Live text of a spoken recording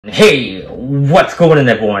Hey, what's going on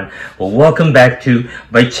everyone? Welcome back to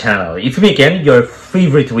my channel. It's me again, your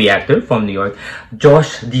favorite reactor from New York,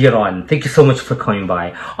 Josh Diron. Thank you so much for coming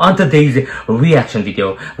by. On today's reaction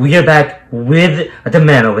video, we are back with the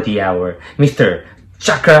man of the hour, Mr.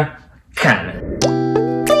 CAKRAKHAN.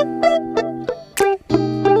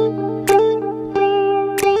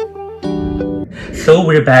 So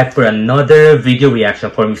we're back for another video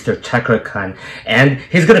reaction for Mr. CAKRAKHAN, and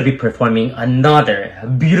he's gonna be performing another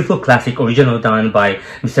beautiful classic original done by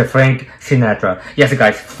Mr. Frank Sinatra. Yes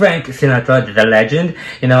guys, Frank Sinatra, the legend.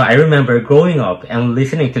 You know, I remember growing up and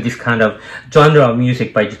listening to this kind of genre of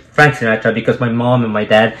music by Frank Sinatra because my mom and my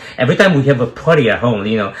dad, every time we have a party at home,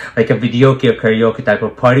 you know, like a videoke or karaoke type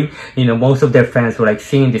of party, you know, most of their friends were like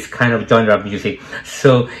singing this kind of genre of music.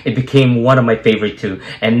 So it became one of my favorite too.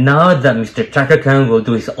 And now that Mr. CAKRAKHAN will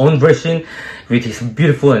do his own version with his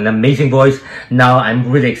beautiful and amazing voice, now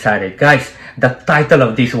I'm really excited. Guys, the title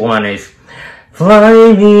of this one is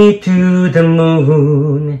Fly Me to the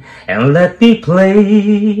Moon and Let Me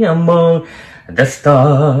Play Among the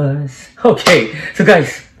Stars. Okay, so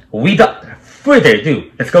guys, without further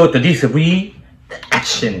ado, let's go to this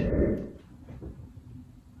reaction.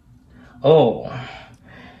 Oh,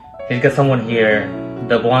 he's got someone here,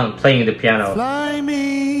 the one playing the piano. Fly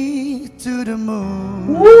me to the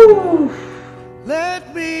moon. Woo!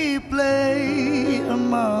 Let me play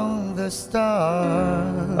among the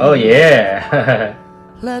stars. Oh yeah.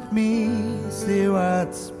 Let me see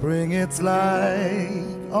what spring it's like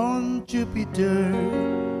on Jupiter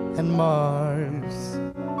and Mars.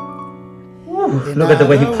 Look at the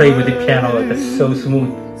way he played with the piano, it's so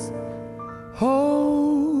smooth.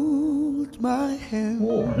 Hold my hand.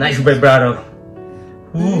 Ooh, nice vibrato.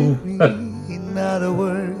 Ooh. In other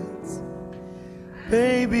words,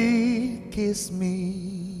 baby, kiss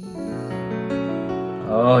me.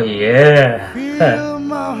 Oh yeah. Fill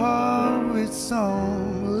my heart with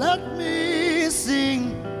song. Let me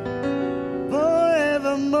sing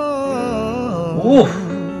forevermore. Ooh,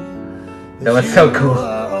 that was so cool.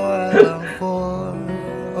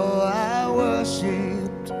 Oh, I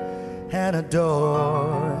worshipped and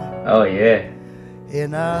adore. Oh yeah.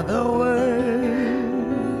 In other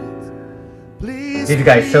words, please. This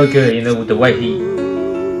guy's so good, you know, with the way he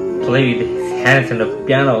played his hands on the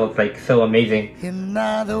piano, was like so amazing. In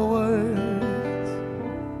other words,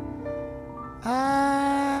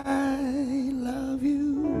 I love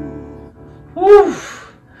you. Woo!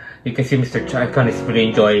 You can see Mr. CAKRAKHAN is really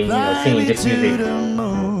enjoying, you know, singing this music.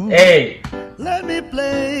 Hey! Let me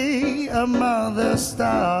play among the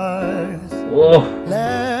stars. Whoa!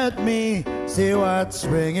 Let me see what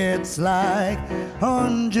spring it's like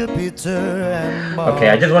on Jupiter and Mars. Okay,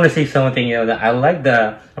 I just want to say something, you know, that I like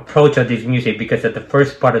the approach of this music because at the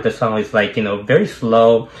first part of the song is like, you know, very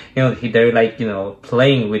slow. You know, they're like, you know,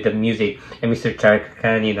 playing with the music, and Mr.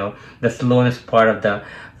 CAKRAKHAN, you know, the slowness part of the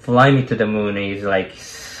Fly Me to the Moon is like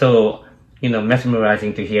so, you know,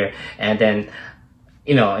 mesmerizing to hear. And then,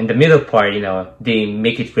 you know, in the middle part, you know, they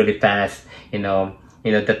make it really fast. You know,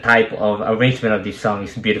 the type of arrangement of this song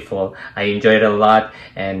is beautiful. I enjoy it a lot,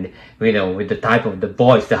 and you know, with the type of the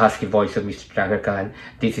voice, the husky voice of Mr. CAKRAKHAN,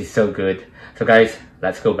 this is so good. So guys,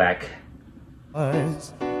 let's go back.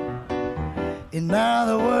 In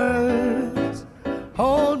other words,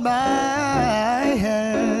 hold my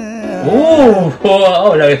hand. Ooh,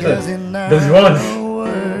 oh, look at those runs.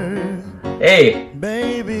 Hey,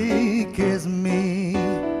 baby, kiss me.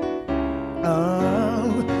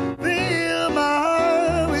 Oh, fill my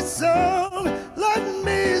heart with song. Let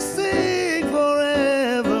me sing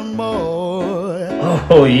forevermore.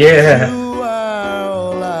 oh yeah. You are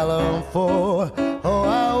all I long for. Oh,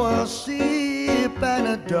 I worship and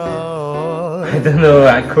adore. I don't know,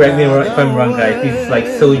 correct me if I'm wrong guys, this is like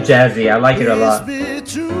so jazzy, I like it a lot.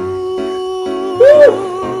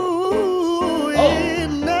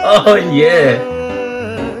 Oh yeah.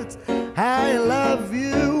 I love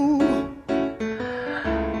you.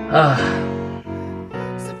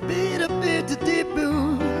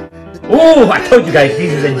 Oh, I told you guys,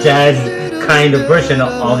 this is a jazz kind of version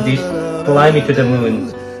of this Fly Me to the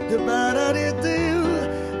Moon.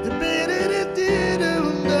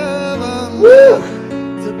 Woo!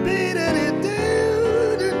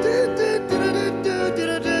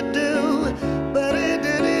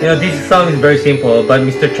 You know, this song is very simple, but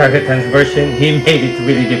Mr. CAKRAKHAN's version, he made it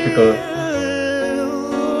really difficult.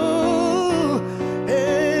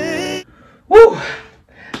 Woo!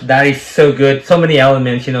 That is so good. So many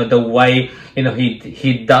elements, you know, the way, you know,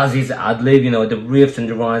 he does his ad-lib, you know, the riffs and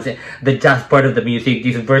the runs, the jazz part of the music.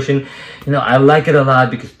 This version, you know, I like it a lot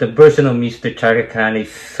because the version of Mr. CAKRAKHAN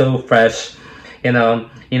is so fresh.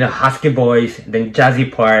 husky voice, then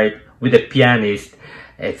jazzy part with the pianist.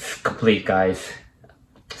 It's complete, guys.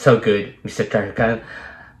 So good, Mr. CAKRAKHAN.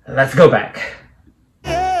 Let's go back.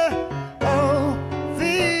 Fill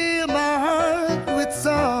my heart with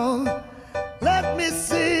song. Let me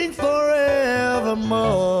sing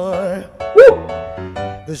forevermore. Woo!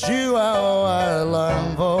 'Cause you are all I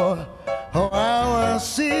long for. Oh, I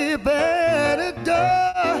worship and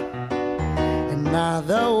adore. In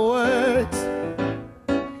other words,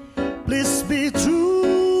 please be true.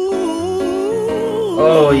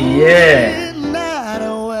 Oh yeah. In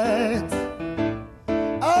other words,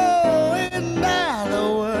 oh, in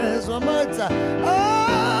other words, one more time.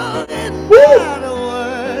 Oh, in other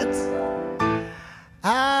words,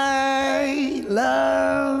 I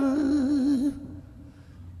love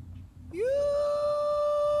you.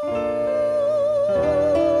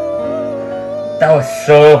 That was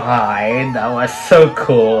so high. That was so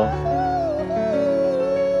cool.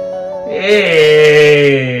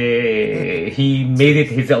 Hey, he made it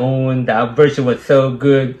his own. That version was so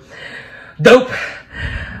good. Dope.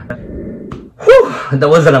 Whew, that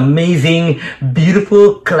was an amazing,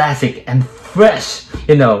 beautiful, classic, and fresh,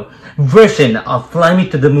 version of Fly Me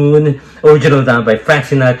to the Moon, original done by Frank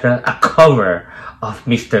Sinatra, a cover of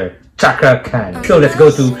Mr. CAKRAKHAN. So let's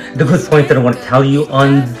go to the good point that I want to tell you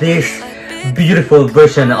on this beautiful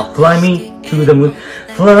version of Fly Me to the Moon.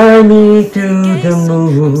 Fly me to the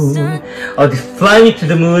moon. Oh, this Fly Me to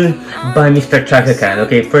the Moon by Mr. CAKRAKHAN.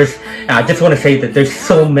 Okay, first, I just want to say that there's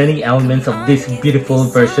so many elements of this beautiful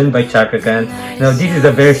version by CAKRAKHAN. This is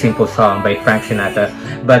a very simple song by Frank Sinatra,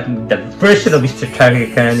 but the version of Mr.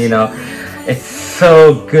 CAKRAKHAN, it's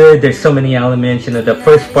so good. There's so many elements. The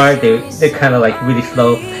first part, they're kind of like really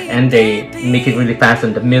slow, and they make it really fast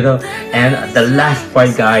in the middle, and the last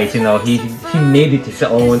part, guys, he made it his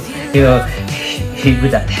own. He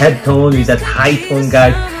with that head tone, with that high tone,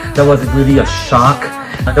 guys, that was really a shock.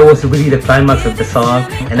 That was really the climax of the song,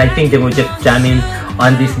 and I think they were just jamming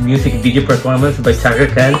on this music video performance by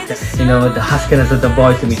CAKRAKHAN. The huskiness of the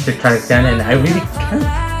voice of Mr. CAKRAKHAN, and I really can't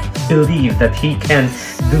believe that he can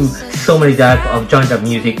do so many types of genre of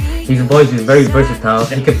music. His voice is very versatile.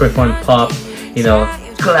 He can perform pop,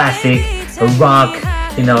 classic, rock,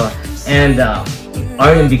 and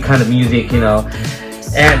R&B kind of music,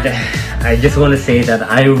 and I just want to say that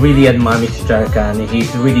I really admire Mr. CAKRAKHAN.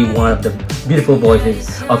 He's really one of the beautiful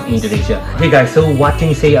voices of Indonesia. Hey guys, so what can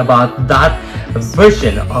you say about that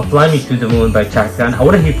version of Fly Me to the Moon by CAKRAKHAN? I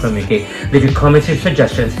want to hear from you, okay? Leave your comments and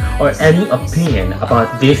suggestions or any opinion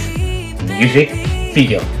about this music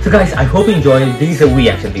video. So guys, I hope you enjoyed this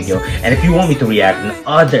reaction video, and if you want me to react on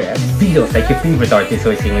other videos like your favorite artists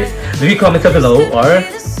or singers, leave your comments down below or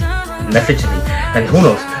message me, and who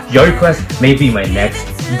knows, your request may be my next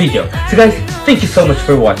video. So guys, thank you so much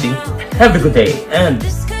for watching. Have a good day and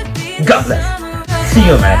God bless. See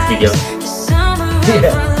you in my next video.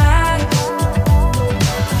 Yeah.